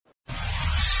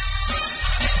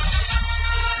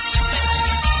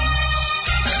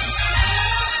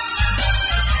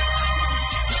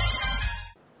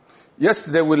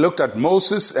Yesterday we looked at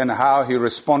Moses and how he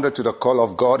responded to the call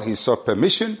of God. He sought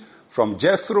permission from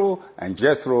Jethro, and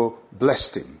Jethro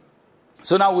blessed him.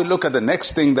 So now we look at the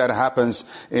next thing that happens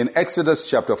in Exodus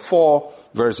chapter 4,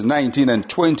 verse 19 and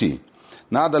 20.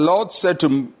 Now the Lord said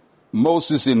to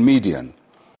Moses in Midian,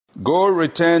 "Go,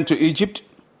 return to Egypt,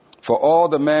 for all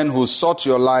the men who sought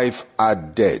your life are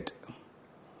dead."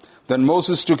 Then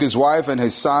Moses took his wife and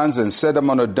his sons and set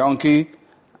them on a donkey,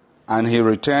 and he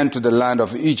returned to the land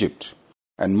of Egypt.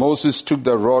 And Moses took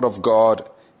the rod of God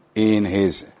in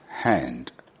his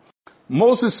hand.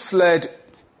 Moses fled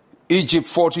Egypt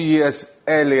 40 years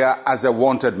earlier as a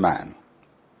wanted man.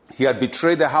 He had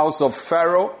betrayed the house of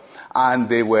Pharaoh, and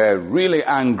they were really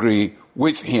angry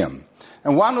with him.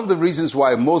 And one of the reasons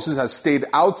why Moses has stayed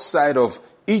outside of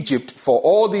Egypt for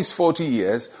all these 40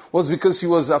 years was because he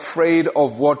was afraid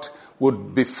of what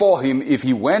would befall him if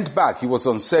he went back. He was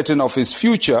uncertain of his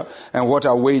future and what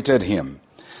awaited him.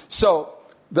 So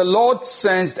the Lord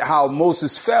sensed how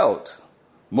Moses felt.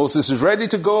 Moses is ready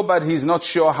to go, but he's not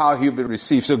sure how he'll be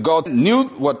received. So God knew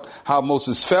how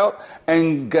Moses felt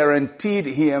and guaranteed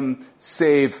him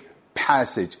safe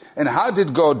passage. And how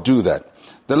did God do that?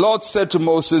 The Lord said to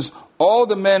Moses, "All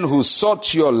the men who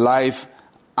sought your life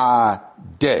are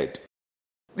dead."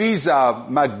 These are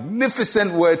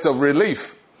magnificent words of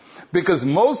relief, because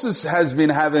Moses has been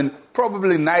having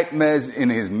probably nightmares in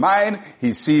his mind.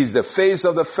 He sees the face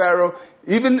of the Pharaoh.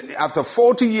 Even after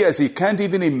 40 years, he can't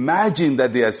even imagine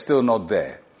that they are still not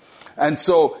there. And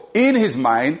so in his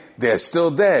mind, they are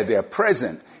still there. They are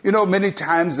present. You know, many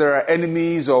times there are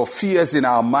enemies or fears in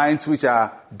our minds which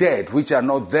are dead, which are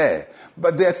not there.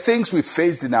 But there are things we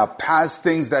faced in our past,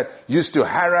 things that used to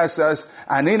harass us,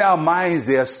 and in our minds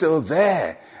they are still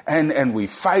there. And we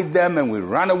fight them and we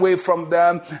run away from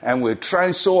them and we're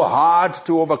trying so hard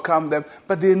to overcome them,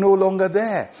 but they're no longer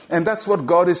there. And that's what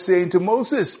God is saying to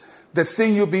Moses. The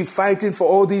thing you've been fighting for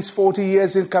all these 40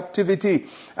 years in captivity,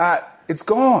 it's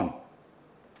gone.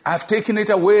 I've taken it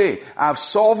away. I've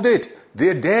solved it.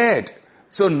 They're dead.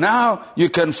 So now you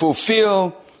can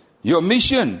fulfill your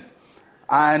mission.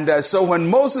 And so when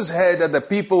Moses heard that the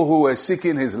people who were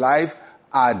seeking his life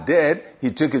are dead,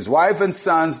 he took his wife and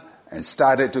sons and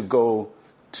started to go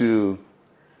to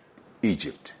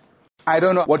Egypt. I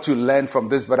don't know what you learned from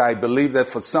this, but I believe that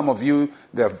for some of you,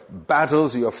 there are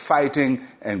battles you're fighting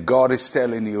and God is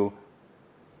telling you,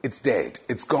 it's dead,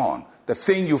 it's gone. The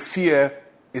thing you fear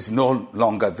is no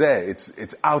longer there.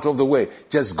 It's out of the way.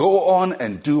 Just go on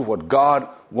and do what God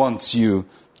wants you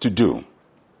to do.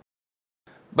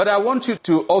 But I want you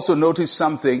to also notice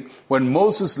something. When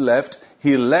Moses left,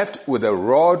 he left with a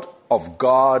rod of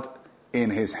God in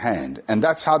his hand. And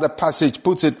that's how the passage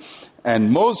puts it.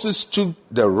 And Moses took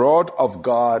the rod of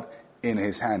God in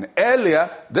his hand.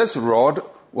 Earlier, this rod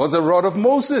was a rod of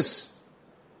Moses.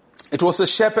 It was a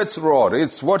shepherd's rod.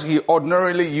 It's what he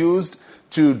ordinarily used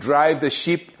to drive the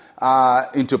sheep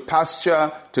into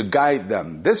pasture, to guide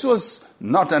them. This was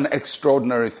not an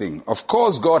extraordinary thing. Of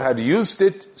course, God had used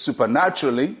it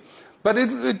supernaturally, but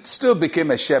it still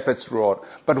became a shepherd's rod.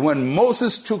 But when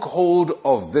Moses took hold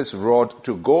of this rod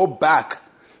to go back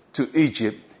to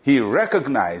Egypt, he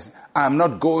recognized, I'm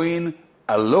not going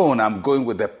alone. I'm going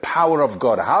with the power of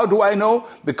God. How do I know?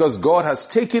 Because God has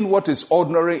taken what is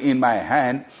ordinary in my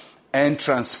hand and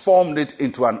transformed it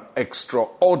into an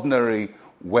extraordinary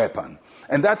weapon.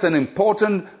 And that's an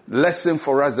important lesson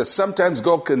for us, that sometimes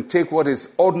God can take what is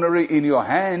ordinary in your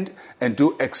hand and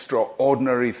do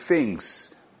extraordinary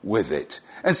things with it.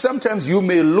 And sometimes you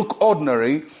may look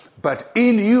ordinary, but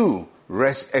in you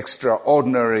rests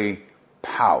extraordinary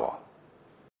power.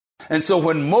 And so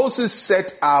when Moses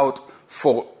set out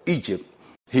for Egypt,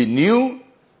 he knew,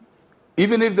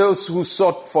 even if those who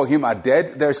sought for him are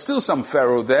dead, there's still some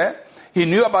Pharaoh there. He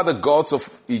knew about the gods of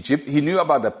Egypt. He knew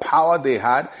about the power they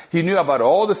had. He knew about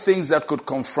all the things that could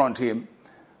confront him.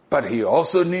 But he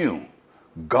also knew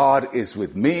God is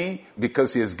with me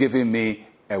because he has given me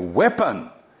a weapon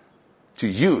to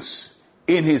use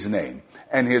in his name.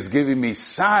 And he has given me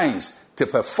signs to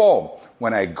perform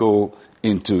when I go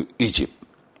into Egypt.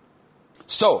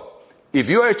 So, if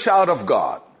you're a child of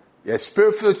God, you're a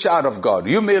spiritual child of God,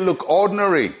 you may look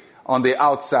ordinary on the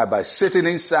outside, but sitting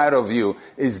inside of you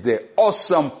is the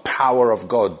awesome power of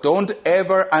God. Don't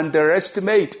ever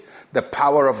underestimate the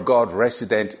power of God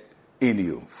resident in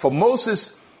you. For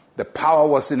Moses, the power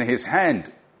was in his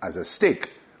hand as a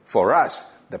stick. For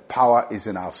us, the power is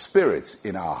in our spirits,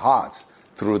 in our hearts,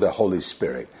 through the Holy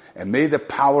Spirit. And may the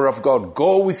power of God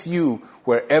go with you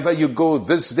wherever you go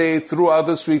this day, throughout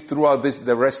this week, throughout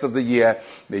the rest of the year.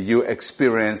 May you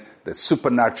experience the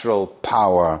supernatural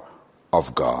power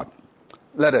of God.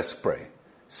 Let us pray.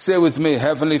 Say with me,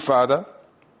 Heavenly Father,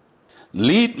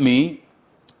 lead me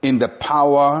in the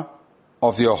power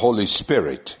of your Holy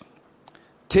Spirit.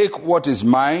 Take what is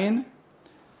mine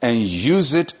and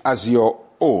use it as your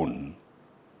own.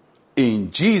 In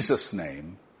Jesus'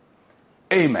 name,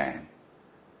 amen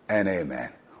and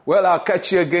amen. Well, I'll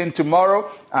catch you again tomorrow.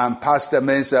 I'm Pastor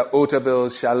Mensa,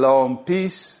 Otabil. Shalom,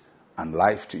 peace, and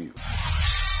life to you.